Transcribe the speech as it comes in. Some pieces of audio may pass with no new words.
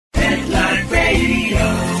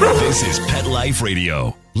This is Pet Life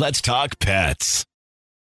Radio. Let's talk pets.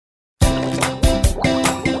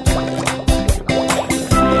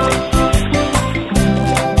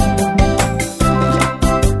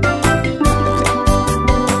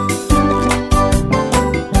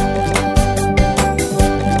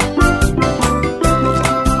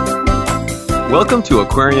 Welcome to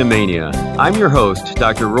Aquarium Mania. I'm your host,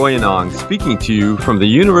 Dr. Roy Anong, speaking to you from the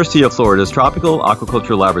University of Florida's Tropical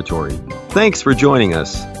Aquaculture Laboratory. Thanks for joining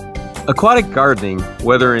us. Aquatic gardening,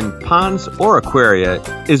 whether in ponds or aquaria,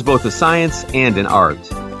 is both a science and an art.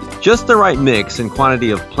 Just the right mix and quantity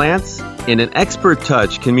of plants and an expert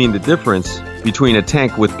touch can mean the difference between a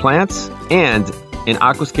tank with plants and an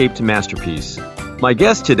aquascaped masterpiece. My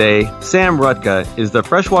guest today, Sam Rutka, is the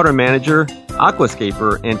freshwater manager,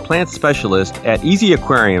 aquascaper, and plant specialist at Easy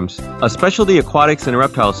Aquariums, a specialty aquatics and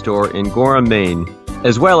reptile store in Gorham, Maine,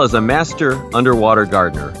 as well as a master underwater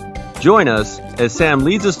gardener. Join us as Sam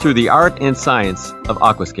leads us through the art and science of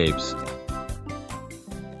aquascapes.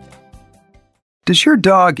 Does your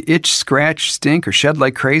dog itch, scratch, stink, or shed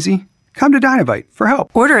like crazy? Come to Dinovite for help.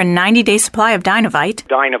 Order a 90-day supply of Dinovite.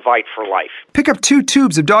 Dinovite for life. Pick up 2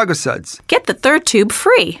 tubes of Doggo Suds. Get the 3rd tube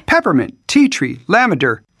free. Peppermint, tea tree,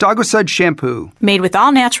 lavender, Doggo Sud shampoo. Made with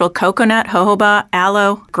all-natural coconut, jojoba,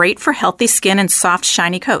 aloe. Great for healthy skin and soft,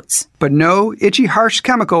 shiny coats. But no itchy, harsh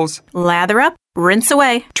chemicals. Lather up, rinse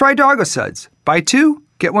away. Try Doggo Suds. Buy 2,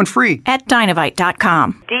 get 1 free. At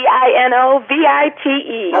Dinovite.com. DINOVITE.com.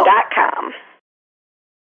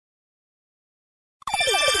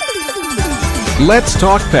 Let's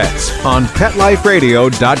Talk Pets on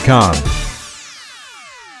PetLifeRadio.com.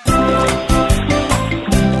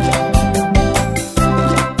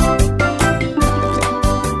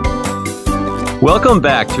 Welcome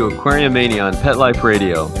back to Aquarium Mania on Pet Life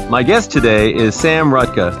Radio. My guest today is Sam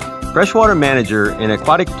Rutka, freshwater manager and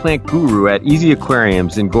aquatic plant guru at Easy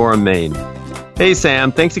Aquariums in Gorham, Maine. Hey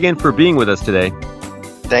Sam, thanks again for being with us today.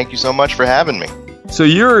 Thank you so much for having me.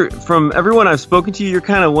 So from everyone I've spoken to, you're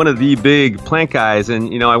kind of one of the big plant guys,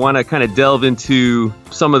 and I want to kind of delve into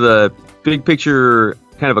some of the big picture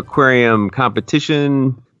kind of aquarium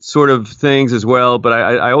competition sort of things as well. But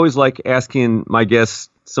I always like asking my guests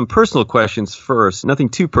some personal questions first. Nothing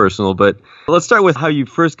too personal, but let's start with how you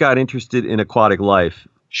first got interested in aquatic life.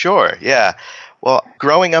 Sure, yeah. Well,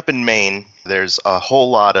 growing up in Maine, there's a whole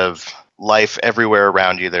lot of life everywhere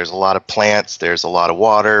around you. There's a lot of plants, there's a lot of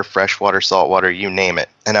water, freshwater, saltwater, you name it.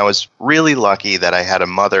 And I was really lucky that I had a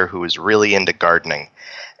mother who was really into gardening.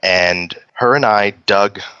 And her and I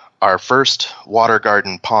dug our first water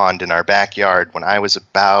garden pond in our backyard when I was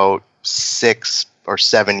about 6 or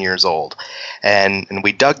 7 years old. And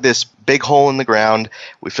we dug this big hole in the ground.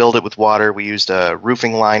 We filled it with water. We used a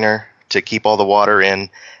roofing liner to keep all the water in.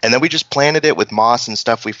 And then we just planted it with moss and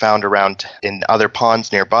stuff we found around in other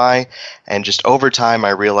ponds nearby. And just over time, I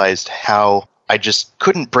realized how I just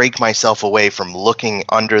couldn't break myself away from looking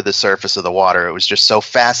under the surface of the water. It was just so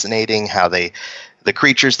fascinating how the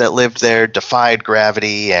creatures that lived there defied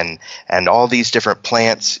gravity and all these different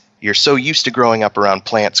plants. You're so used to growing up around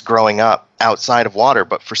plants growing up outside of water,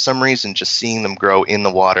 but for some reason, just seeing them grow in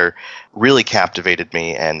the water really captivated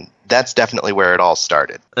me, and that's definitely where it all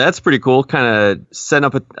started. That's pretty cool, kind of setting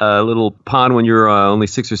up a little pond when you were only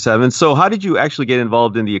 6 or 7. So how did you actually get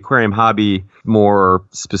involved in the aquarium hobby more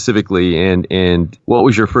specifically, and what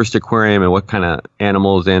was your first aquarium, and what kind of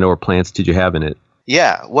animals and or plants did you have in it?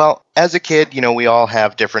 Yeah, well, as a kid, we all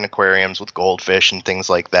have different aquariums with goldfish and things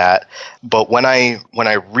like that. But when I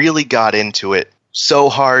really got into it so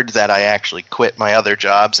hard that I actually quit my other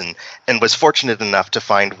jobs and was fortunate enough to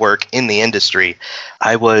find work in the industry,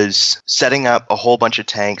 I was setting up a whole bunch of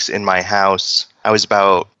tanks in my house. I was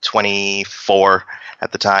about 24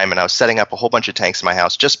 at the time, and I was setting up a whole bunch of tanks in my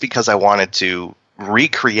house just because I wanted to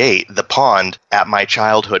recreate the pond at my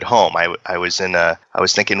childhood home. I was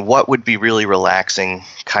thinking what would be really relaxing,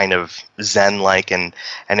 kind of zen-like, and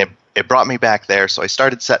it brought me back there. So I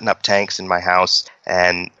started setting up tanks in my house,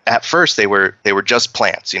 and at first they were just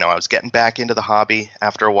plants. I was getting back into the hobby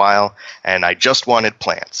after a while, and I just wanted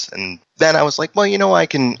plants. And then I was like, well, I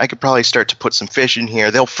could probably start to put some fish in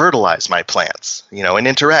here. They'll fertilize my plants, and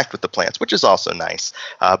interact with the plants, which is also nice.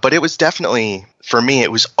 But it was definitely, for me,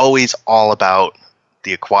 it was always all about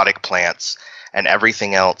the aquatic plants, and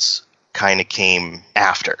everything else kind of came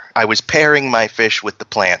after. I was pairing my fish with the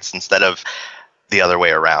plants instead of the other way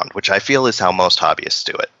around, which I feel is how most hobbyists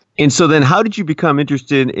do it. And so then how did you become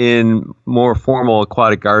interested in more formal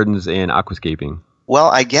aquatic gardens and aquascaping? Well,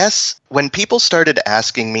 I guess when people started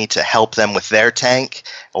asking me to help them with their tank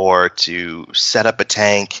or to set up a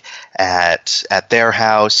tank at their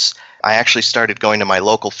house, I actually started going to my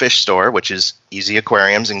local fish store, which is Easy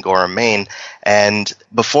Aquariums in Gorham, Maine. And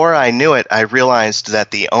before I knew it, I realized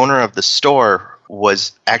that the owner of the store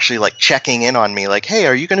was actually like checking in on me, like, hey,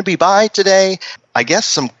 are you going to be by today? I guess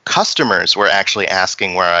some customers were actually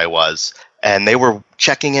asking where I was. And they were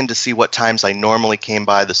checking in to see what times I normally came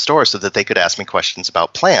by the store so that they could ask me questions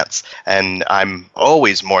about plants. And I'm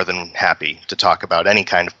always more than happy to talk about any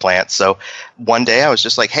kind of plant. So one day I was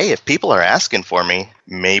just like, hey, if people are asking for me,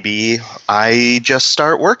 maybe I just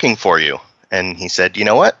start working for you. And he said, you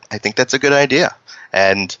know what? I think that's a good idea.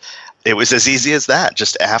 And it was as easy as that.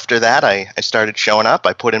 Just after that, I started showing up.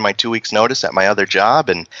 I put in my 2 weeks notice at my other job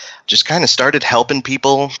and just kind of started helping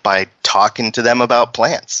people by talking to them about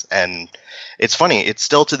plants. And it's funny, it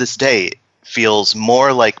still to this day feels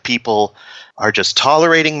more like people are just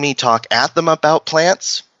tolerating me talk at them about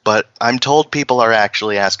plants, but I'm told people are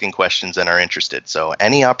actually asking questions and are interested. So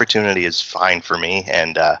any opportunity is fine for me.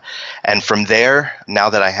 And from there,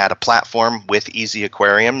 now that I had a platform with Easy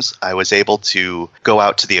Aquariums, I was able to go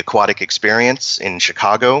out to the Aquatic Experience in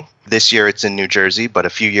Chicago. This year it's in New Jersey, but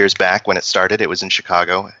a few years back when it started, it was in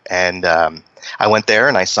Chicago. And I went there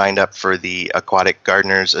and I signed up for the Aquatic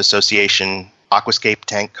Gardeners Association Aquascape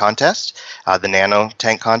Tank Contest, the Nano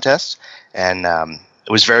Tank Contest. And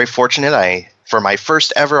it was very fortunate. For my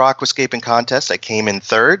first ever aquascaping contest, I came in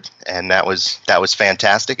third, and that was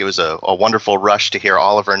fantastic. It was a wonderful rush to hear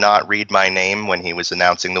Oliver Knott read my name when he was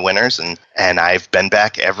announcing the winners, and I've been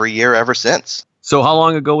back every year ever since. So how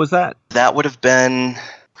long ago was that? That would have been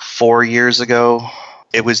 4 years ago.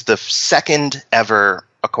 It was the second ever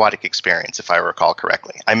Aquatic Experience, if I recall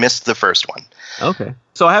correctly. I missed the first one. Okay.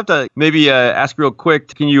 So I have to maybe ask real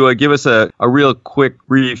quick, can you give us a real quick,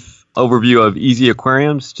 brief overview of Easy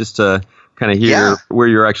Aquariums, just to kind of hear where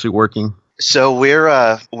you're actually working? So we're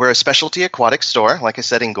a specialty aquatic store, like I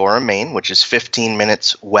said, in Gorham, Maine, which is 15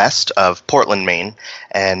 minutes west of Portland, Maine.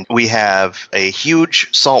 And we have a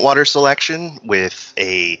huge saltwater selection with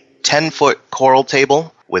a 10-foot coral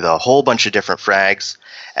table with a whole bunch of different frags.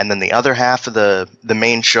 And then the other half of the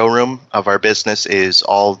main showroom of our business is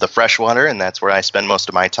all the freshwater, and that's where I spend most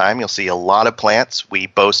of my time. You'll see a lot of plants. We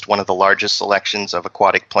boast one of the largest selections of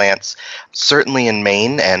aquatic plants, certainly in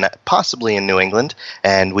Maine and possibly in New England.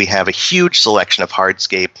 And we have a huge selection of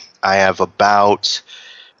hardscape. I have about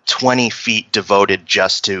 20 feet devoted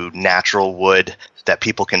just to natural wood that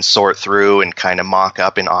people can sort through and kind of mock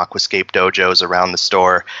up in aquascape dojos around the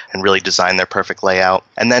store and really design their perfect layout.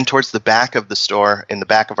 And then towards the back of the store, in the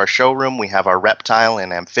back of our showroom, we have our reptile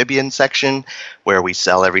and amphibian section where we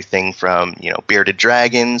sell everything from, bearded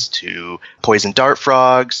dragons to poison dart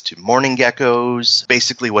frogs to mourning geckos,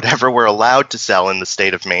 basically whatever we're allowed to sell in the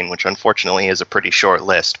state of Maine, which unfortunately is a pretty short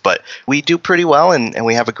list. But we do pretty well and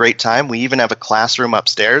we have a great time. We even have a classroom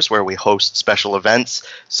upstairs where we host special events,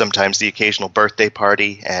 sometimes the occasional birthday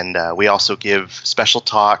party, and we also give special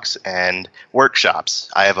talks and workshops.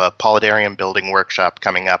 I have a polydarium building workshop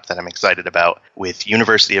coming up that I'm excited about with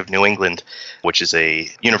University of New England, which is a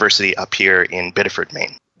university up here in Biddeford,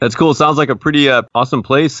 Maine. That's cool. Sounds like a pretty awesome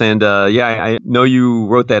place. And I know you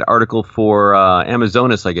wrote that article for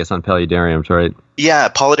Amazonas, I guess, on paludariums, right? Yeah,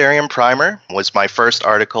 Polydarium Primer was my first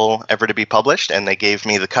article ever to be published, and they gave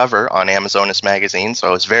me the cover on Amazonas magazine, so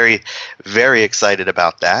I was very, very excited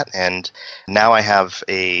about that. And now I have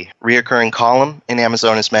a reoccurring column in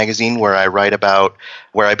Amazonas magazine where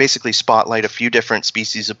I basically spotlight a few different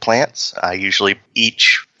species of plants. Usually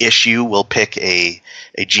each issue will pick a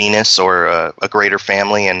genus or a greater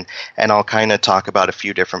family, and I'll kind of talk about a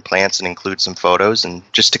few different plants and include some photos, and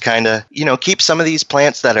just to kind of, keep some of these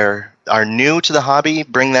plants that are new to the hobby,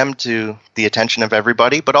 bring them to the attention of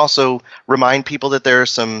everybody, but also remind people that there are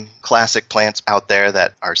some classic plants out there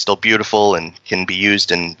that are still beautiful and can be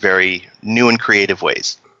used in very new and creative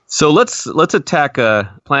ways. So let's attack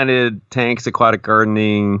planted tanks, aquatic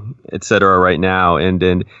gardening, etc. right now.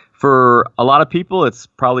 And for a lot of people, it's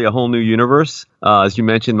probably a whole new universe. As you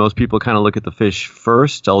mentioned, most people kind of look at the fish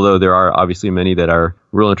first, although there are obviously many that are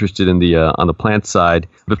real interested in the on the plant side.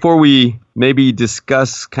 Before we maybe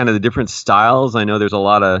discuss kind of the different styles, I know there's a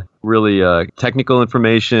lot of really technical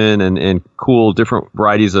information and cool different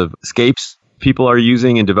varieties of scapes people are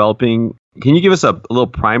using and developing. Can you give us a little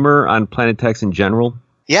primer on planted tanks in general?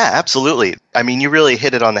 Yeah, absolutely. I mean, you really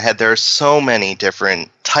hit it on the head. There are so many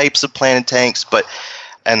different types of planted tanks,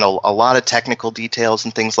 and a lot of technical details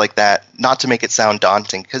and things like that, not to make it sound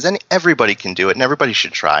daunting, because everybody can do it and everybody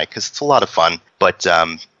should try because it's a lot of fun. But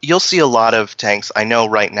you'll see a lot of tanks. I know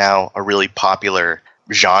right now a really popular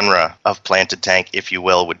genre of planted tank, if you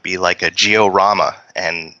will, would be like a georama.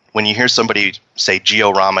 And when you hear somebody say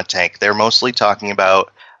georama tank, they're mostly talking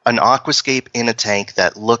about an aquascape in a tank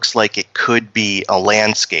that looks like it could be a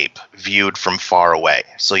landscape viewed from far away.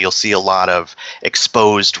 So you'll see a lot of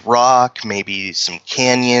exposed rock, maybe some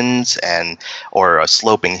canyons, or a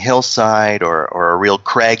sloping hillside, or a real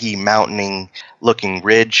craggy, mountain-looking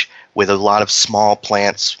ridge with a lot of small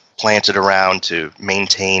plants planted around to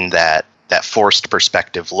maintain that forced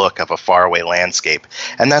perspective look of a faraway landscape.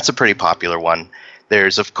 And that's a pretty popular one.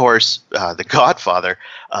 There's, of course, the godfather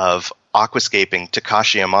of aquascaping,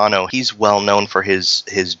 Takashi Amano. He's well known for his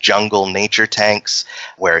jungle nature tanks,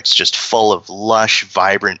 where it's just full of lush,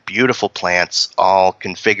 vibrant, beautiful plants, all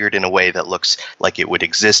configured in a way that looks like it would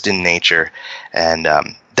exist in nature. And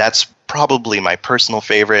that's probably my personal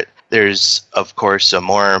favorite. There's, of course, a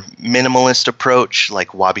more minimalist approach like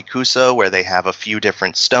Wabikusa, where they have a few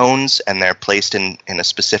different stones and they're placed in a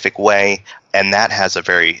specific way. And that has a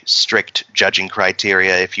very strict judging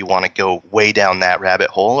criteria if you want to go way down that rabbit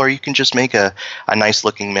hole, or you can just make a nice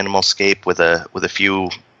looking minimal scape with a few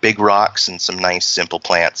big rocks and some nice simple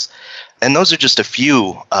plants. And those are just a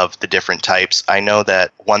few of the different types. I know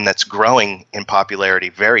that one that's growing in popularity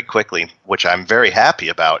very quickly, which I'm very happy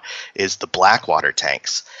about, is the Blackwater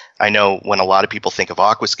tanks. I know when a lot of people think of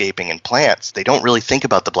aquascaping and plants, they don't really think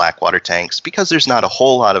about the Blackwater tanks because there's not a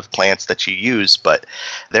whole lot of plants that you use, but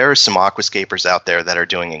there are some aquascapers out there that are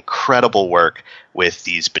doing incredible work with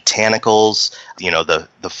these botanicals,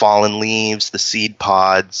 the fallen leaves, the seed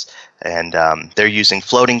pods, and they're using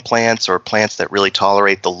floating plants or plants that really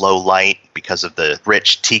tolerate the low light because of the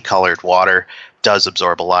rich tea-colored water does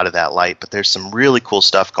absorb a lot of that light, but there's some really cool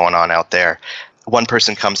stuff going on out there. One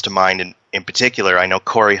person comes to mind in particular. I know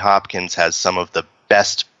Corey Hopkins has some of the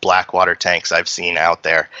best Blackwater tanks I've seen out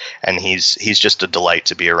there, and he's just a delight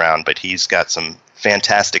to be around, but he's got some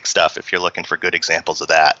fantastic stuff if you're looking for good examples of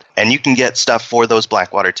that. And you can get stuff for those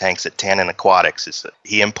Blackwater tanks at Tannen Aquatics.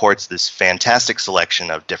 He imports this fantastic selection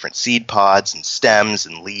of different seed pods and stems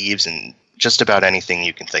and leaves and just about anything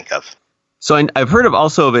you can think of. So I've heard of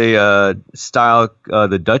also of a style,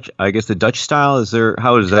 the Dutch style.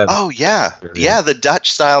 How is that? Oh, yeah. Yeah, the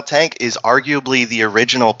Dutch style tank is arguably the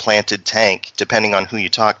original planted tank. Depending on who you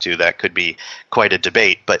talk to, that could be quite a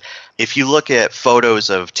debate. But if you look at photos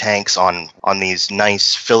of tanks on these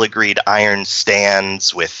nice filigreed iron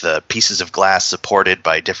stands with pieces of glass supported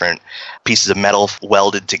by different pieces of metal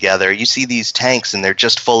welded together, you see these tanks and they're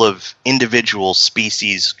just full of individual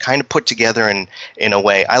species kind of put together in a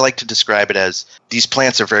way. I like to describe it as these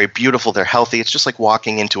plants are very beautiful, they're healthy. It's just like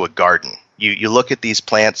walking into a garden. You look at these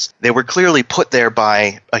plants, they were clearly put there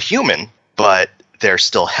by a human, but they're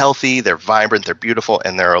still healthy, they're vibrant, they're beautiful,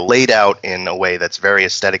 and they're laid out in a way that's very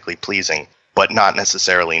aesthetically pleasing, but not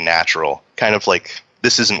necessarily natural. Kind of like,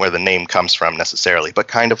 this isn't where the name comes from necessarily, but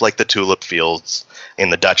kind of like the tulip fields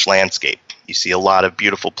in the Dutch landscape. You see a lot of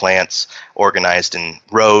beautiful plants organized in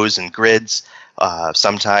rows and grids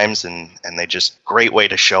sometimes, and they just great way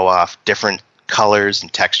to show off different colors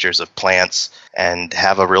and textures of plants and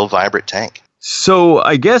have a real vibrant tank. So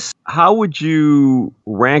I guess how would you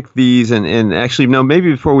rank these? And actually, no,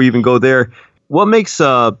 maybe before we even go there, what makes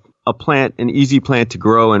a plant an easy plant to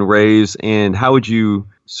grow and raise? And how would you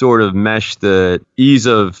sort of mesh the ease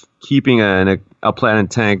of keeping a plant in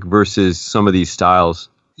tank versus some of these styles?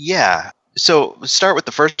 Yeah. So start with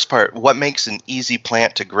the first part. What makes an easy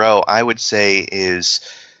plant to grow, I would say, is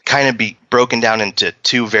kind of be broken down into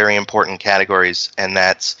two very important categories, and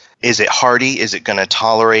that's, is it hardy? Is it going to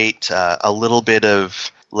tolerate a little bit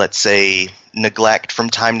of, let's say, neglect from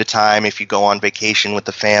time to time if you go on vacation with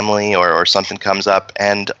the family or something comes up?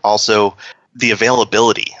 And also the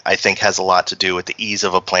availability, I think, has a lot to do with the ease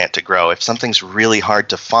of a plant to grow. If something's really hard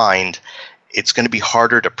to find, it's going to be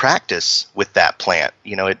harder to practice with that plant.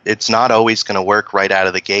 It's not always going to work right out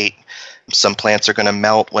of the gate. Some plants are going to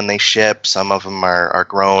melt when they ship. Some of them are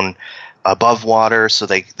grown above water, so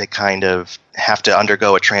they kind of have to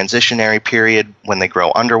undergo a transitionary period when they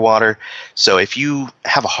grow underwater. So if you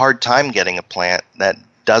have a hard time getting a plant, that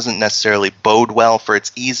doesn't necessarily bode well for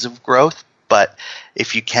its ease of growth. But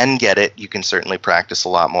if you can get it, you can certainly practice a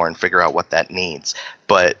lot more and figure out what that needs.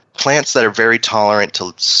 But plants that are very tolerant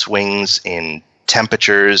to swings in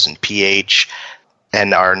temperatures and pH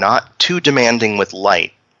and are not too demanding with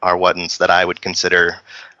light are ones that I would consider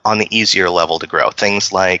on the easier level to grow.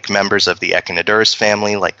 Things like members of the Echinodurus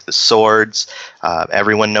family, like the swords.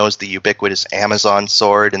 Everyone knows the ubiquitous Amazon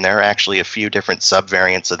sword, and there are actually a few different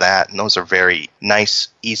subvariants of that, and those are very nice,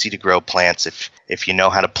 easy to grow plants if you know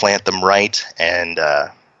how to plant them right and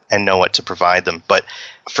know what to provide them. But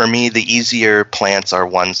for me, the easier plants are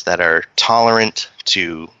ones that are tolerant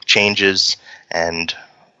to changes and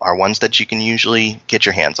are ones that you can usually get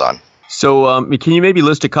your hands on. So can you maybe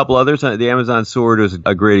list a couple others? The Amazon sword is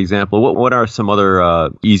a great example. What are some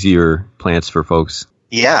other easier plants for folks?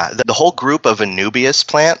 Yeah, the whole group of Anubias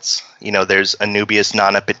plants. There's Anubias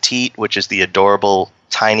nana petite, which is the adorable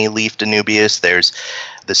tiny leafed Anubias. There's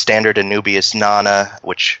the standard Anubias nana,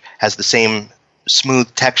 which has the same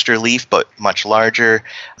smooth texture leaf but much larger.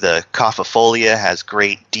 The Cophifolia has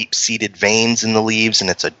great deep-seated veins in the leaves, and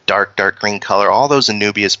it's a dark green color. All those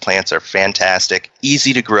Anubias plants are fantastic,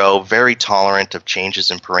 easy to grow, very tolerant of changes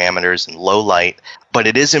in parameters and low light. But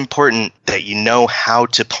it is important that you know how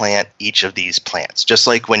to plant each of these plants. Just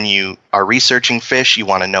like when you are researching fish, you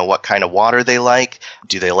want to know what kind of water they like.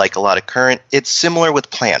 Do they like a lot of current? It's similar with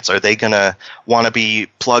plants. Are they going to want to be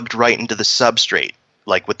plugged right into the substrate,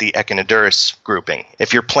 like with the Echinodurus grouping?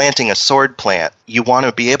 If you're planting a sword plant, you want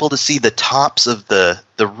to be able to see the tops of the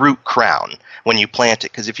root crown when you plant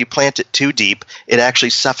it, because if you plant it too deep, it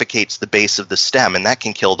actually suffocates the base of the stem, and that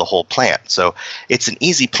can kill the whole plant. So it's an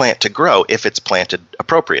easy plant to grow if it's planted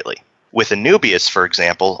appropriately. With Anubias, for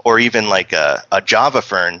example, or even like a Java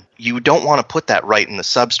fern, you don't want to put that right in the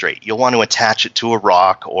substrate. You'll want to attach it to a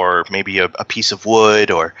rock or maybe a piece of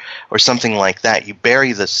wood or something like that. You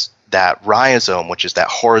bury that rhizome, which is that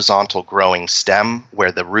horizontal growing stem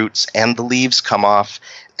where the roots and the leaves come off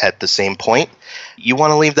at the same point. You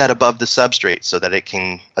want to leave that above the substrate so that it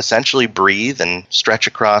can essentially breathe and stretch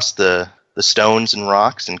across the stones and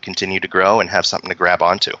rocks and continue to grow and have something to grab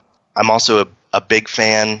onto. I'm also a big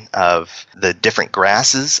fan of the different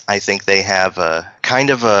grasses. I think they have a kind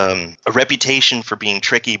of a reputation for being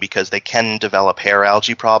tricky because they can develop hair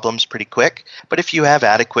algae problems pretty quick. But if you have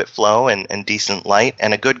adequate flow and decent light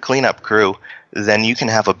and a good cleanup crew, then you can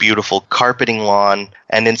have a beautiful carpeting lawn.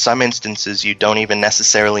 And in some instances, you don't even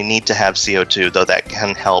necessarily need to have CO2, though that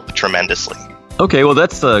can help tremendously. Okay, well,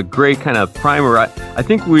 that's a great kind of primer. I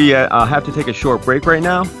think we have to take a short break right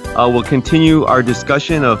now. We'll continue our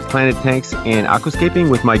discussion of planted tanks and aquascaping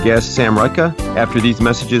with my guest, Sam Rutka, after these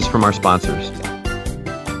messages from our sponsors.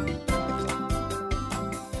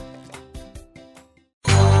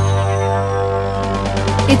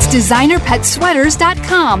 It's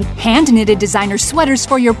DesignerPetSweaters.com. Hand-knitted designer sweaters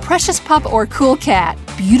for your precious pup or cool cat.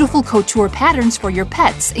 Beautiful couture patterns for your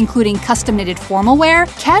pets, including custom-knitted formal wear,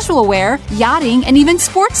 casual wear, yachting, and even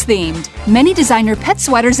sports-themed. Many designer pet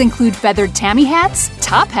sweaters include feathered tammy hats,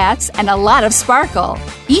 top hats, and a lot of sparkle.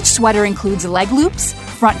 Each sweater includes leg loops,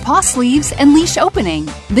 front paw sleeves, and leash opening.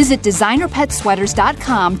 Visit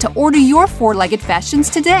DesignerPetSweaters.com to order your four-legged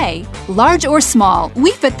fashions today. Large or small,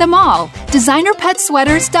 we fit them all.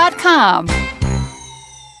 DesignerPetSweaters.com.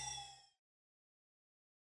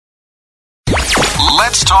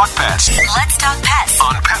 Let's talk pets. Let's talk pets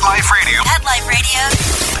On Pet Life Radio. Pet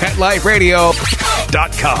Life Radio.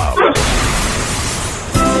 PetLifeRadio.com.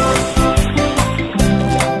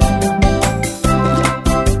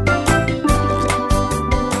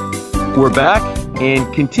 We're back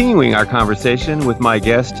and continuing our conversation with my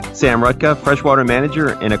guest, Sam Rutka, freshwater manager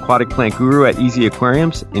and aquatic plant guru at Easy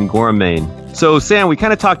Aquariums in Gorham, Maine. So, Sam, we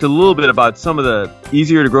kind of talked a little bit about some of the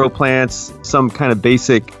easier to grow plants, some kind of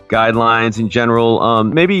basic guidelines in general,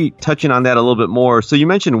 maybe touching on that a little bit more. So you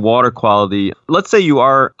mentioned water quality. Let's say you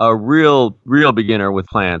are a real beginner with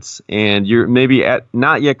plants and you're maybe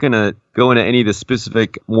not yet going to go into any of the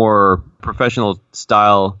specific, more professional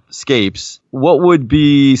style scapes. What would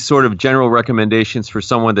be sort of general recommendations for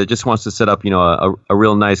someone that just wants to set up, a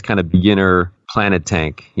real nice kind of beginner planted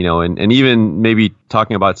tank, and even maybe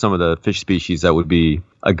talking about some of the fish species that would be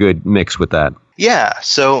a good mix with that? Yeah,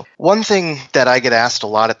 so one thing that I get asked a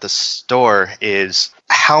lot at the store is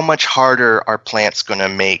how much harder are plants going to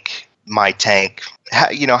make my tank?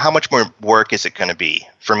 How much more work is it going to be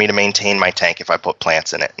for me to maintain my tank if I put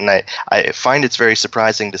plants in it? And I find it's very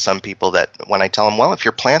surprising to some people that when I tell them, well, if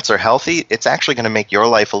your plants are healthy, it's actually going to make your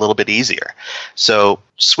life a little bit easier. So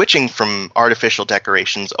switching from artificial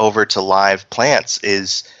decorations over to live plants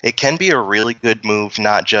it can be a really good move,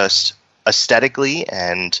 not just aesthetically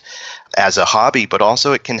and as a hobby, but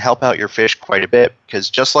also it can help out your fish quite a bit, because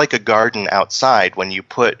just like a garden outside, when you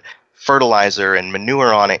put fertilizer and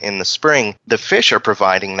manure on it in the spring, the fish are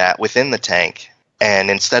providing that within the tank. And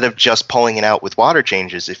instead of just pulling it out with water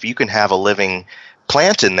changes, if you can have a living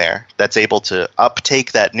plant in there that's able to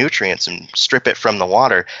uptake that nutrients and strip it from the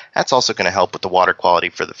water, that's also going to help with the water quality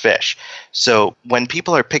for the fish. So when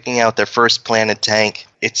people are picking out their first planted tank,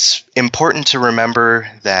 it's important to remember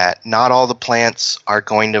that not all the plants are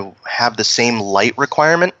going to have the same light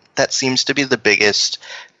requirement. That seems to be the biggest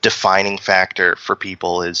defining factor for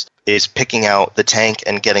people is picking out the tank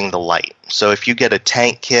and getting the light. So if you get a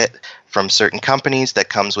tank kit from certain companies that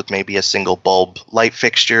comes with maybe a single bulb light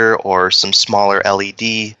fixture or some smaller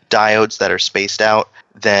LED diodes that are spaced out,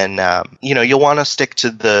 then you'll want to stick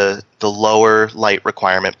to the lower light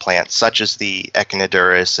requirement plants, such as the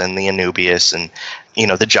Echinodurus and the Anubias and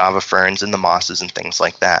the Java ferns and the mosses and things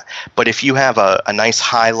like that. But if you have a nice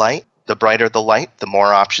high light, the brighter the light, the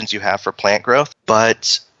more options you have for plant growth.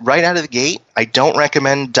 But right out of the gate, I don't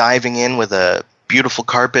recommend diving in with a beautiful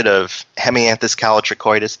carpet of Hemianthus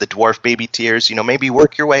callitrichoides, the dwarf baby tears. Maybe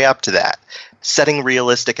work your way up to that. Setting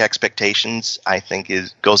realistic expectations, I think,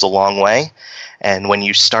 goes a long way. And when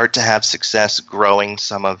you start to have success growing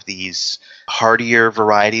some of these hardier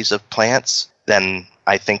varieties of plants, then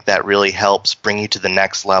I think that really helps bring you to the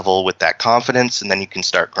next level with that confidence, and then you can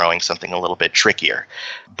start growing something a little bit trickier.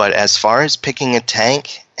 But as far as picking a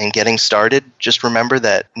tank and getting started, just remember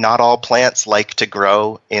that not all plants like to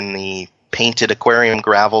grow in the painted aquarium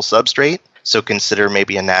gravel substrate. So consider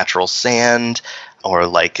maybe a natural sand or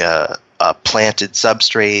like a planted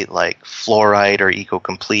substrate like Fluorite or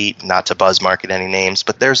EcoComplete, not to buzz market any names,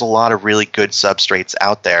 but there's a lot of really good substrates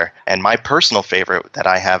out there. And my personal favorite that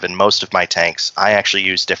I have in most of my tanks, I actually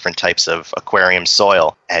use different types of aquarium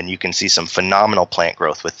soil, and you can see some phenomenal plant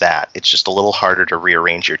growth with that. It's just a little harder to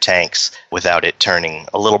rearrange your tanks without it turning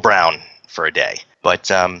a little brown for a day.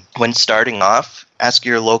 But when starting off, ask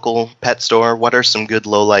your local pet store what are some good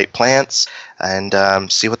low-light plants,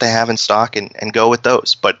 and see what they have in stock and go with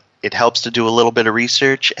those. But it helps to do a little bit of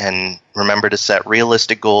research and remember to set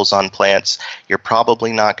realistic goals on plants. You're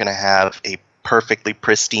probably not going to have a perfectly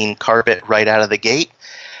pristine carpet right out of the gate,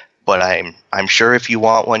 but I'm sure if you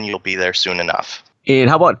want one, you'll be there soon enough. And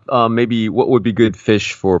how about maybe what would be good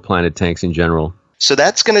fish for planted tanks in general? So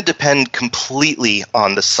that's going to depend completely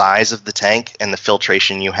on the size of the tank and the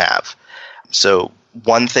filtration you have. So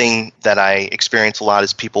one thing that I experience a lot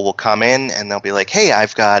is people will come in and they'll be like, hey,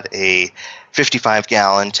 I've got a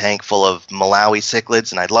 55-gallon tank full of Malawi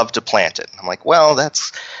cichlids and I'd love to plant it. I'm like, well,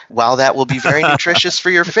 while that will be very nutritious for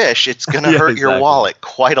your fish, it's going to hurt your wallet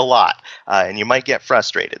quite a lot, and you might get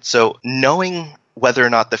frustrated. So knowing whether or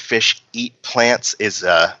not the fish eat plants is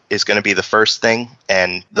going to be the first thing,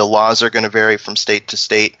 and the laws are going to vary from state to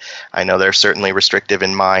state. I know they're certainly restrictive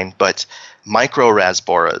in mine, but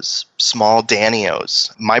micro-rasboras, small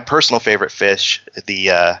danios, my personal favorite fish,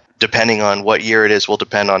 depending on what year it is, will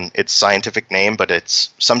depend on its scientific name, but it's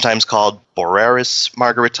sometimes called Boreris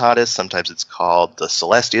margaritatus, sometimes it's called the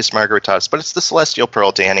Celestius margaritatus, but it's the celestial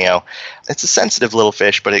pearl danio. It's a sensitive little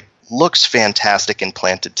fish, but it looks fantastic in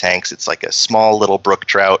planted tanks. It's like a small little brook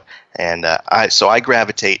trout, and I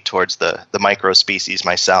gravitate towards the micro species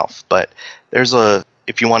myself. But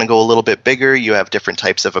if you want to go a little bit bigger, you have different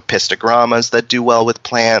types of apistogrammas that do well with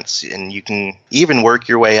plants, and you can even work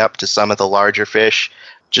your way up to some of the larger fish.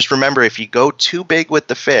 Just remember, if you go too big with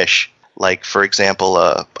the fish, like for example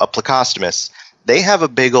a Plecostomus, they have a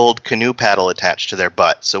big old canoe paddle attached to their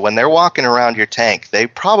butt. So when they're walking around your tank, they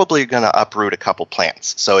probably are going to uproot a couple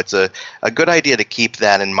plants. So it's a good idea to keep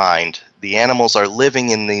that in mind. The animals are living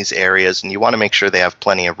in these areas, and you want to make sure they have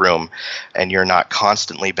plenty of room, and you're not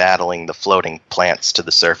constantly battling the floating plants to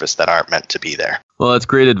the surface that aren't meant to be there. Well, that's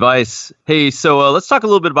great advice. Hey, so let's talk a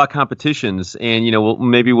little bit about competitions, and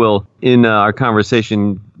we'll in our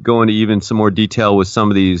conversation go into even some more detail with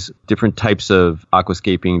some of these different types of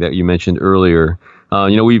aquascaping that you mentioned earlier.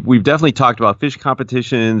 We've definitely talked about fish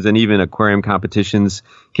competitions and even aquarium competitions.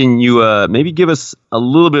 Can you maybe give us a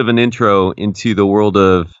little bit of an intro into the world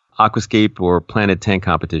of aquascape or planted tank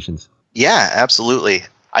competitions? Yeah, absolutely.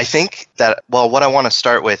 I think that, what I want to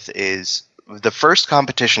start with is the first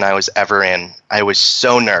competition I was ever in, I was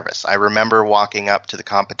so nervous. I remember walking up to the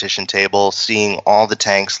competition table, seeing all the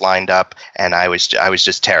tanks lined up, and I was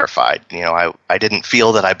just terrified. I didn't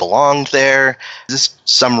feel that I belonged there. Just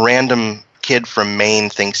some random kid from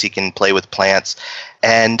Maine thinks he can play with plants.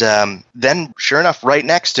 And then, sure enough, right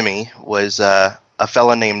next to me was a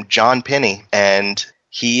fella named John Pinney, and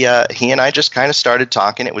he and I just kind of started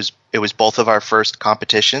talking. It was both of our first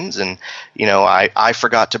competitions, and I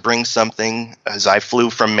forgot to bring something as I flew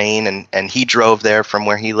from Maine, and he drove there from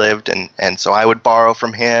where he lived, and so I would borrow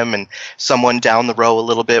from him, and someone down the row a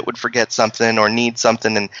little bit would forget something or need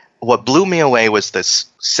something. And what blew me away was this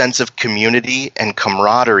sense of community and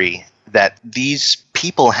camaraderie that these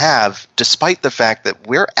people have, despite the fact that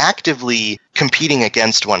we're actively competing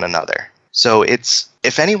against one another. So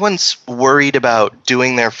if anyone's worried about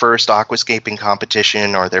doing their first aquascaping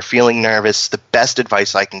competition or they're feeling nervous, the best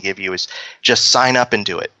advice I can give you is just sign up and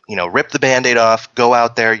do it. Rip the Band-Aid off, go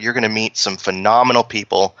out there. You're going to meet some phenomenal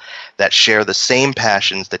people that share the same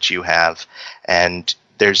passions that you have, and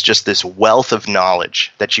there's just this wealth of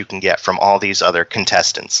knowledge that you can get from all these other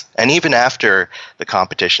contestants. And even after the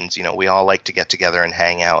competitions, we all like to get together and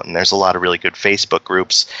hang out. And there's a lot of really good Facebook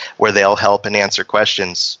groups where they'll help and answer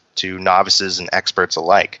questions to novices and experts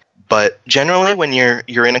alike. But generally, when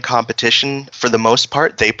you're in a competition, for the most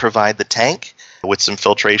part, they provide the tank with some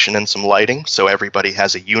filtration and some lighting, so everybody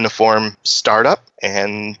has a uniform startup.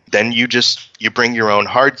 And then you bring your own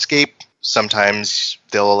hardscape. Sometimes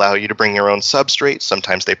they'll allow you to bring your own substrate.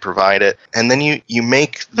 Sometimes they provide it. And then you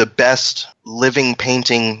make the best living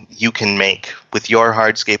painting you can make with your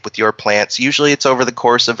hardscape, with your plants. Usually it's over the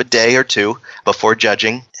course of a day or two before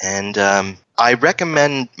judging. And I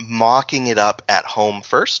recommend mocking it up at home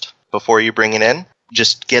first before you bring it in.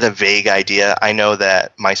 Just get a vague idea. I know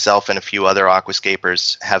that myself and a few other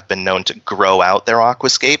aquascapers have been known to grow out their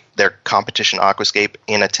aquascape, their competition aquascape,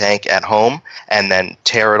 in a tank at home, and then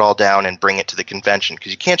tear it all down and bring it to the convention,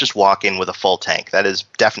 because you can't just walk in with a full tank. That is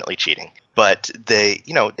definitely cheating. But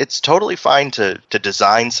it's totally fine to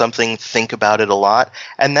design something, think about it a lot.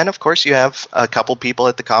 And then, of course, you have a couple people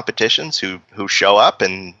at the competitions who show up,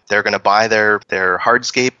 and they're going to buy their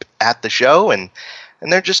hardscape at the show, and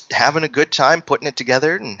they're just having a good time putting it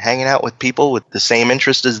together and hanging out with people with the same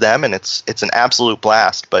interest as them, and it's an absolute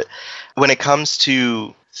blast. But when it comes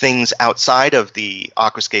to things outside of the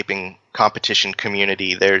aquascaping competition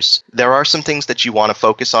community, there are some things that you want to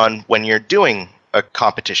focus on when you're doing a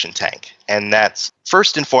competition tank. And that's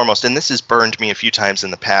first and foremost, and this has burned me a few times in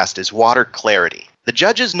the past, is water clarity. The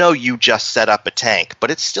judges know you just set up a tank, but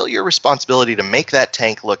it's still your responsibility to make that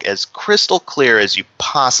tank look as crystal clear as you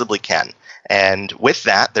possibly can. And with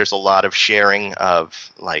that, there's a lot of sharing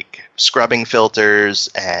of like scrubbing filters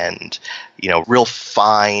and, real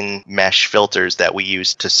fine mesh filters that we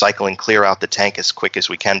use to cycle and clear out the tank as quick as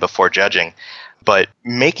we can before judging. But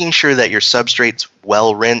making sure that your substrate's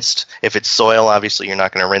well rinsed. If it's soil, obviously you're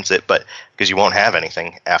not going to rinse it, but because you won't have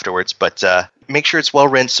anything afterwards. But make sure it's well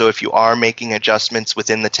rinsed, so if you are making adjustments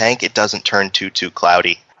within the tank, it doesn't turn too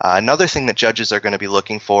cloudy. Another thing that judges are going to be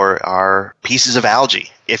looking for are pieces of algae.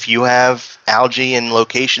 If you have algae in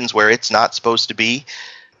locations where it's not supposed to be,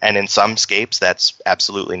 and in some scapes that's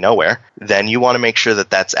absolutely nowhere, then you want to make sure that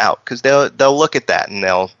that's out, because they'll look at that and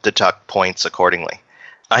they'll deduct points accordingly.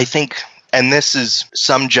 I think, and this is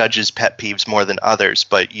some judges' pet peeves more than others,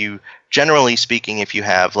 but generally speaking, if you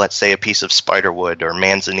have, let's say, a piece of spiderwood or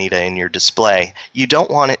manzanita in your display, you don't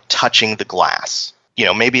want it touching the glass.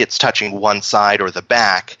 Maybe it's touching one side or the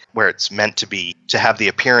back where it's meant to have the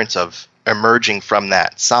appearance of emerging from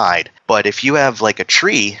that side. But if you have like a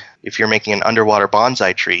tree, if you're making an underwater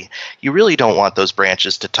bonsai tree, you really don't want those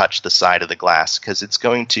branches to touch the side of the glass, because it's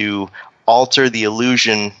going to alter the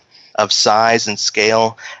illusion of size and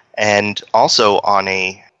scale. And also, on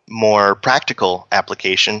a more practical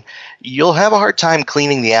application, you'll have a hard time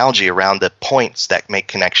cleaning the algae around the points that make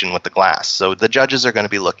connection with the glass. So the judges are going to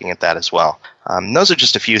be looking at that as well. Those are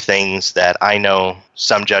just a few things that I know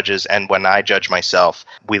some judges, and when I judge myself,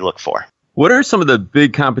 we look for. What are some of the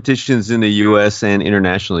big competitions in the U.S. and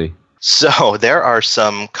internationally? So there are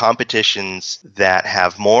some competitions that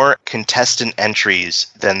have more contestant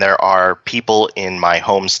entries than there are people in my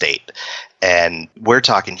home state. And we're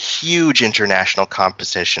talking huge international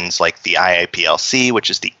competitions like the IAPLC, which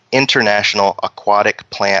is the International Aquatic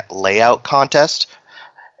Plant Layout Contest.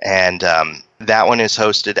 And that one is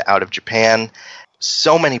hosted out of Japan.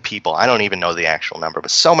 So many people, I don't even know the actual number, but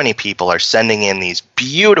so many people are sending in these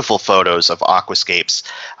beautiful photos of aquascapes.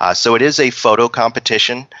 So it is a photo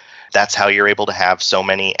competition. That's how you're able to have so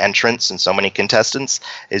many entrants and so many contestants,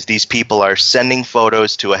 is these people are sending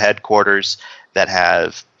photos to a headquarters that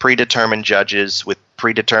have predetermined judges with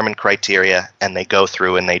predetermined criteria, and they go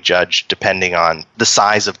through and they judge depending on the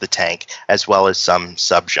size of the tank, as well as some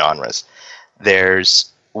subgenres. There's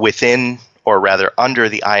within, or rather under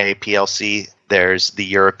the IAPLC, there's the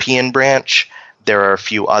European branch. There are a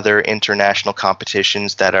few other international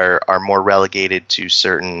competitions that are more relegated to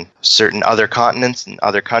certain other continents and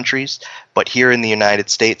other countries. But here in the United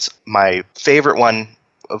States, my favorite one,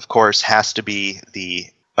 of course, has to be the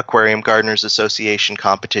Aquarium Gardeners Association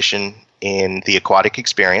competition in the Aquatic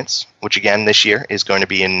Experience, which again this year is going to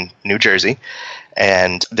be in New Jersey.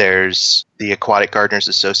 And there's the Aquatic Gardeners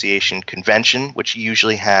Association convention, which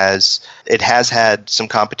usually has had some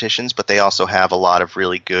competitions, but they also have a lot of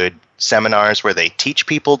really good seminars where they teach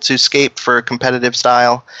people to scape for a competitive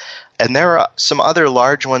style. And there are some other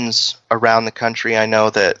large ones around the country. I know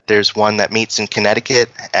that there's one that meets in Connecticut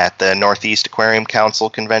at the Northeast Aquarium Council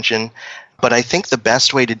convention. But I think the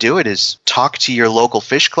best way to do it is talk to your local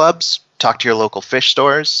fish clubs, talk to your local fish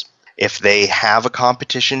stores. If they have a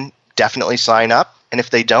competition, definitely sign up. And if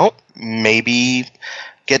they don't, maybe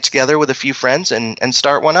get together with a few friends and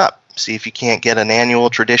start one up. See if you can't get an annual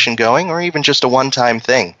tradition going or even just a one-time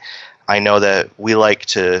thing. I know that we like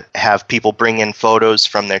to have people bring in photos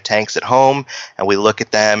from their tanks at home, and we look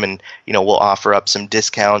at them and, we'll offer up some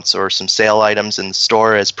discounts or some sale items in the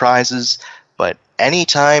store as prizes. But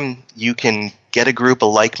anytime you can get a group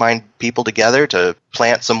of like-minded people together to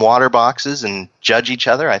plant some water boxes and judge each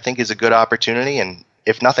other, I think is a good opportunity, and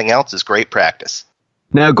if nothing else, is great practice.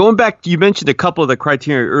 Now, going back, you mentioned a couple of the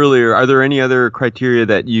criteria earlier. Are there any other criteria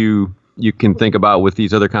that you can think about with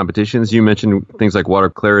these other competitions? You mentioned things like water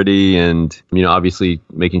clarity and, obviously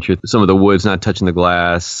making sure some of the wood's not touching the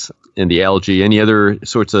glass and the algae. Any other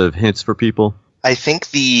sorts of hints for people? I think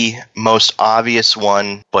the most obvious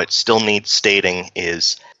one, but still needs stating,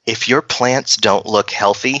 is if your plants don't look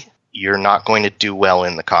healthy, you're not going to do well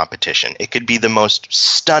in the competition. It could be the most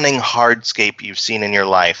stunning hardscape you've seen in your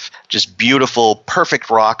life, just beautiful, perfect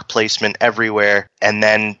rock placement everywhere, and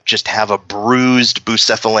then just have a bruised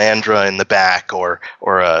Bucephalandra in the back, or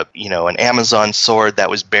an Amazon sword that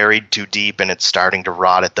was buried too deep and it's starting to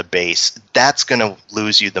rot at the base. That's going to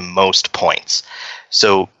lose you the most points.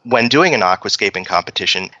 So when doing an aquascaping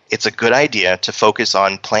competition, it's a good idea to focus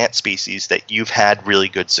on plant species that you've had really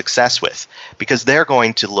good success with, because they're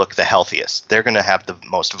going to look the healthiest. They're going to have the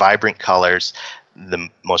most vibrant colors, the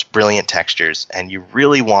most brilliant textures, and you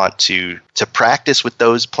really want to practice with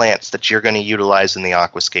those plants that you're going to utilize in the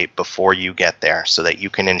aquascape before you get there, so that you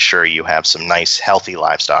can ensure you have some nice, healthy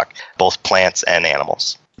livestock, both plants and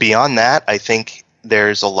animals. Beyond that, I think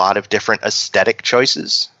there's a lot of different aesthetic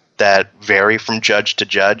choices that vary from judge to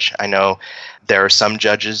judge. I know there are some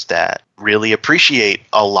judges that really appreciate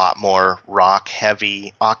a lot more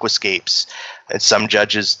rock-heavy aquascapes, and some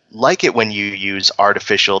judges like it when you use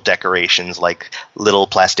artificial decorations like little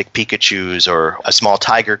plastic Pikachus or a small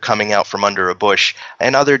tiger coming out from under a bush,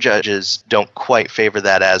 and other judges don't quite favor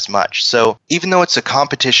that as much. So even though it's a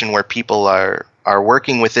competition where people are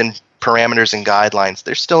working within parameters and guidelines,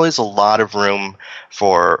 there still is a lot of room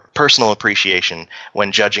for personal appreciation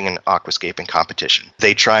when judging an aquascaping competition.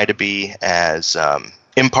 They try to be as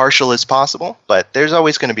impartial as possible, but there's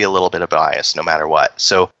always going to be a little bit of bias no matter what.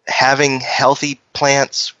 So having healthy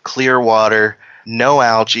plants, clear water, no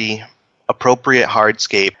algae, appropriate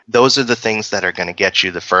hardscape, those are the things that are going to get you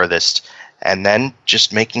the furthest. And then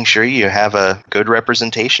just making sure you have a good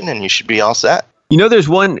representation and you should be all set. There's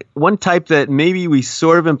one type that maybe we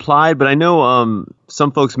sort of implied, but I know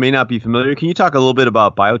some folks may not be familiar. Can you talk a little bit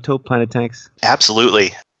about biotope planted tanks?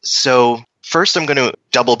 Absolutely. So first I'm going to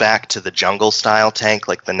double back to the jungle style tank,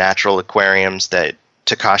 like the natural aquariums that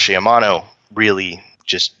Takashi Amano really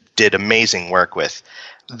just did amazing work with.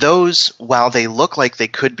 Those, while they look like they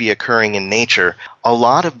could be occurring in nature, a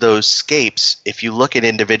lot of those scapes, if you look at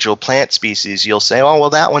individual plant species, you'll say, oh,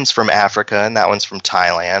 well, that one's from Africa and that one's from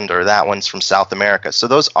Thailand or that one's from South America. So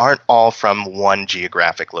those aren't all from one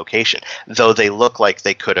geographic location, though they look like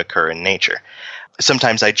they could occur in nature.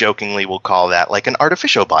 Sometimes I jokingly will call that like an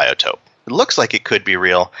artificial biotope. It looks like it could be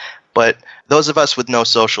real, but those of us with no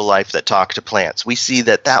social life that talk to plants, we see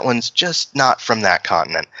that that one's just not from that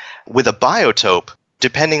continent. With a biotope,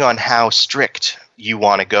 depending on how strict you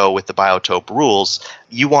want to go with the biotope rules,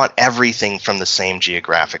 you want everything from the same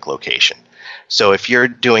geographic location. So if you're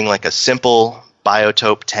doing like a simple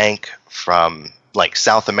biotope tank from like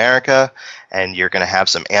South America and you're going to have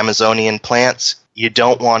some Amazonian plants, you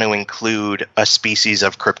don't want to include a species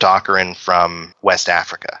of Cryptocorin from West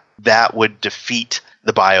Africa. That would defeat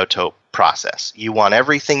the biotope process. You want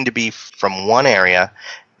everything to be from one area,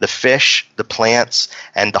 the fish, the plants,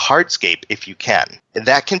 and the hardscape if you can.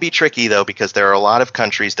 That can be tricky, though, because there are a lot of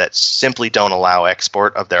countries that simply don't allow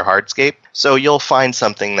export of their hardscape. So you'll find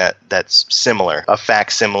something that's similar, a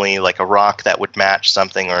facsimile, like a rock that would match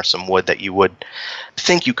something or some wood that you would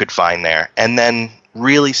think you could find there. And then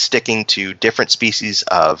really sticking to different species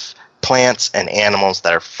of plants and animals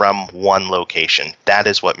that are from one location. That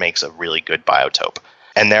is what makes a really good biotope.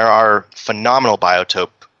 And there are phenomenal biotope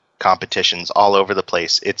competitions all over the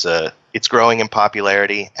place. It's growing in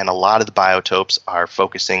popularity, and a lot of the biotopes are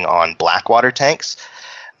focusing on blackwater tanks,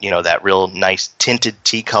 that real nice tinted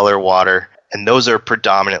tea color water, and those are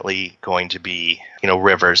predominantly going to be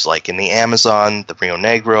rivers like in the Amazon, the Rio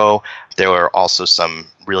Negro. There are also some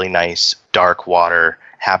really nice dark water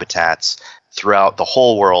habitats throughout the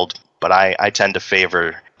whole world, but I tend to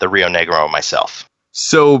favor the Rio Negro myself.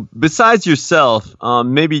 So besides yourself,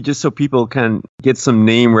 maybe just so people can get some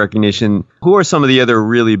name recognition, who are some of the other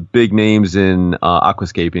really big names in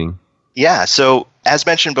aquascaping? Yeah, so As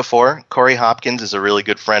mentioned before, Corey Hopkins is a really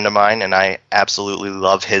good friend of mine, and I absolutely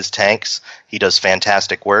love his tanks. He does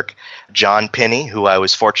fantastic work. John Pinney, who I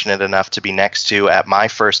was fortunate enough to be next to at my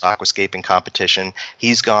first aquascaping competition,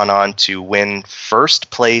 he's gone on to win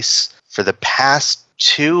first place for the past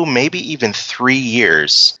 2, maybe even 3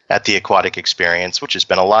 years at the Aquatic Experience, which has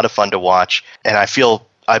been a lot of fun to watch. And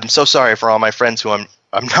I'm so sorry for all my friends who I'm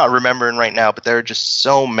not remembering right now, but there are just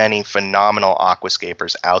so many phenomenal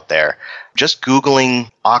aquascapers out there. Just Googling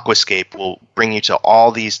aquascape will bring you to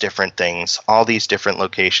all these different things, all these different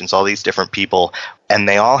locations, all these different people, and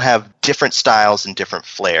they all have different styles and different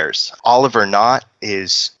flares. Oliver Knott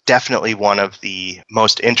is definitely one of the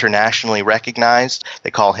most internationally recognized.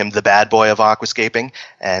 They call him the bad boy of aquascaping,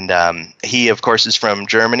 and he, of course, is from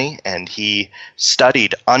Germany, and he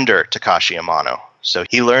studied under Takashi Amano. So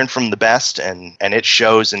he learned from the best, and it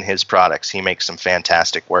shows in his products. He makes some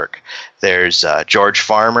fantastic work. There's George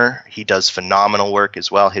Farmer. He does phenomenal work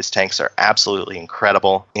as well. His tanks are absolutely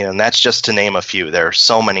incredible. And that's just to name a few. There are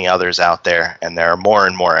so many others out there, and there are more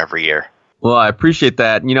and more every year. Well, I appreciate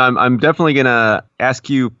that. I'm definitely going to ask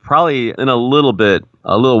you probably in a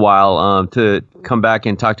little while to come back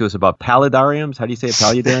and talk to us about paludariums. How do you say it,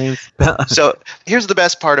 paludariums? So here's the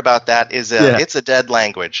best part about that is it's a dead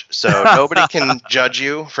language. So nobody can judge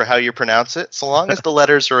you for how you pronounce it. So long as the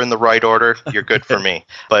letters are in the right order, you're good for me.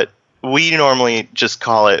 But we normally just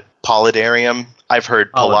call it paludarium. I've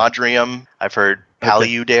heard paladrium. I've heard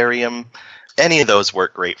paludarium. Any of those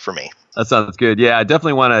work great for me. That sounds good. Yeah, I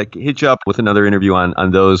definitely want to hit you up with another interview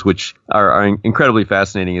on those, which are incredibly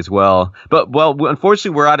fascinating as well. But,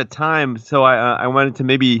 unfortunately, we're out of time. So I wanted to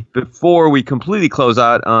maybe, before we completely close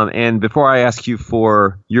out, and before I ask you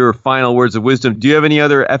for your final words of wisdom, do you have any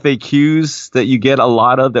other FAQs that you get a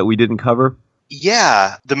lot of that we didn't cover?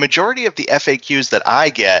 Yeah, the majority of the FAQs that I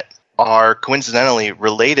get are coincidentally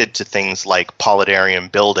related to things like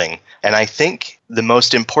paludarium building. And I think the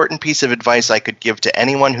most important piece of advice I could give to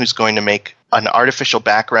anyone who's going to make an artificial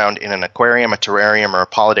background in an aquarium, a terrarium, or a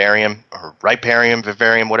paludarium, or riparium,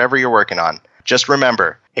 vivarium, whatever you're working on, just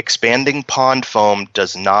remember, expanding pond foam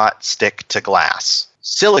does not stick to glass.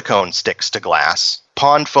 Silicone sticks to glass.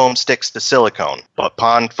 Pond foam sticks to silicone, but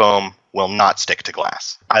pond foam will not stick to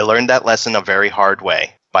glass. I learned that lesson a very hard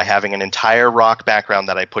way by having an entire rock background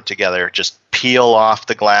that I put together just peel off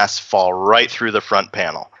the glass, fall right through the front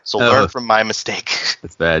panel. So learn from my mistake.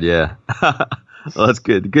 That's bad, yeah. Well, that's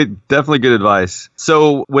good. Definitely good advice.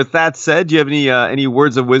 So with that said, do you have any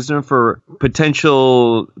words of wisdom for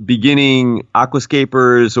potential beginning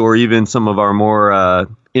aquascapers or even some of our more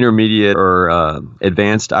intermediate or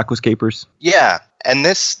advanced aquascapers? Yeah, and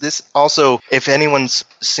this also, if anyone's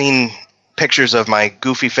seen pictures of my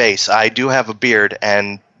goofy face, I do have a beard,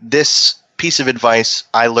 and this piece of advice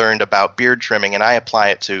I learned about beard trimming, and I apply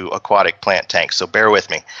it to aquatic plant tanks, so bear with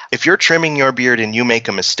me. If you're trimming your beard and you make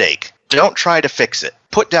a mistake, don't try to fix it.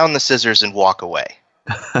 Put down the scissors and walk away.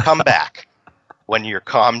 Come back when you're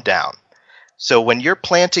calmed down. So when you're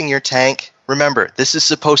planting your tank, remember, this is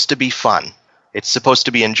supposed to be fun. It's supposed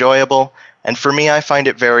to be enjoyable, and for me, I find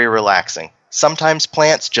it very relaxing. Sometimes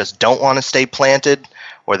plants just don't want to stay planted,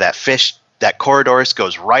 or that Corydoras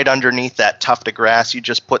goes right underneath that tuft of grass you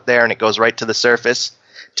just put there and it goes right to the surface.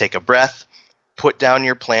 Take a breath, put down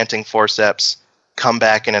your planting forceps, come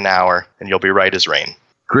back in an hour, and you'll be right as rain.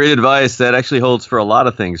 Great advice. That actually holds for a lot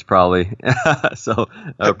of things, probably. So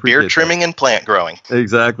beard trimming and plant growing.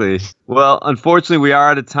 Exactly. Well, unfortunately, we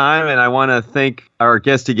are out of time, and I want to thank our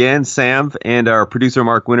guest again, Sam, and our producer,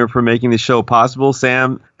 Mark Winter, for making the show possible.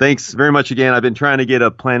 Sam, thanks very much again. I've been trying to get a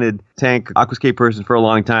planted tank aquascape person for a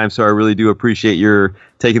long time, so I really do appreciate your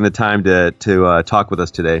taking the time to talk with us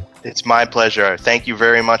today. It's my pleasure. Thank you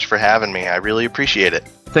very much for having me. I really appreciate it.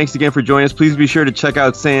 Thanks again for joining us. Please be sure to check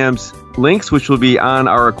out Sam's links, which will be on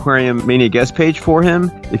our Aquarium Mania guest page for him.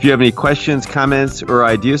 If you have any questions, comments, or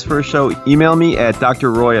ideas for a show, email me at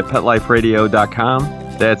drroy@petliferadio.com.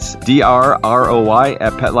 That's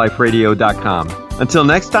drroy@petliferadio.com. Until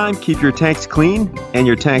next time, keep your tanks clean and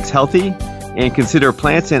your tanks healthy, and consider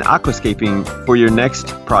plants and aquascaping for your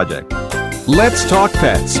next project. Let's Talk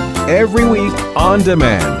Pets, every week on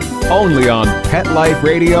demand, only on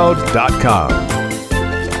PetLifeRadio.com.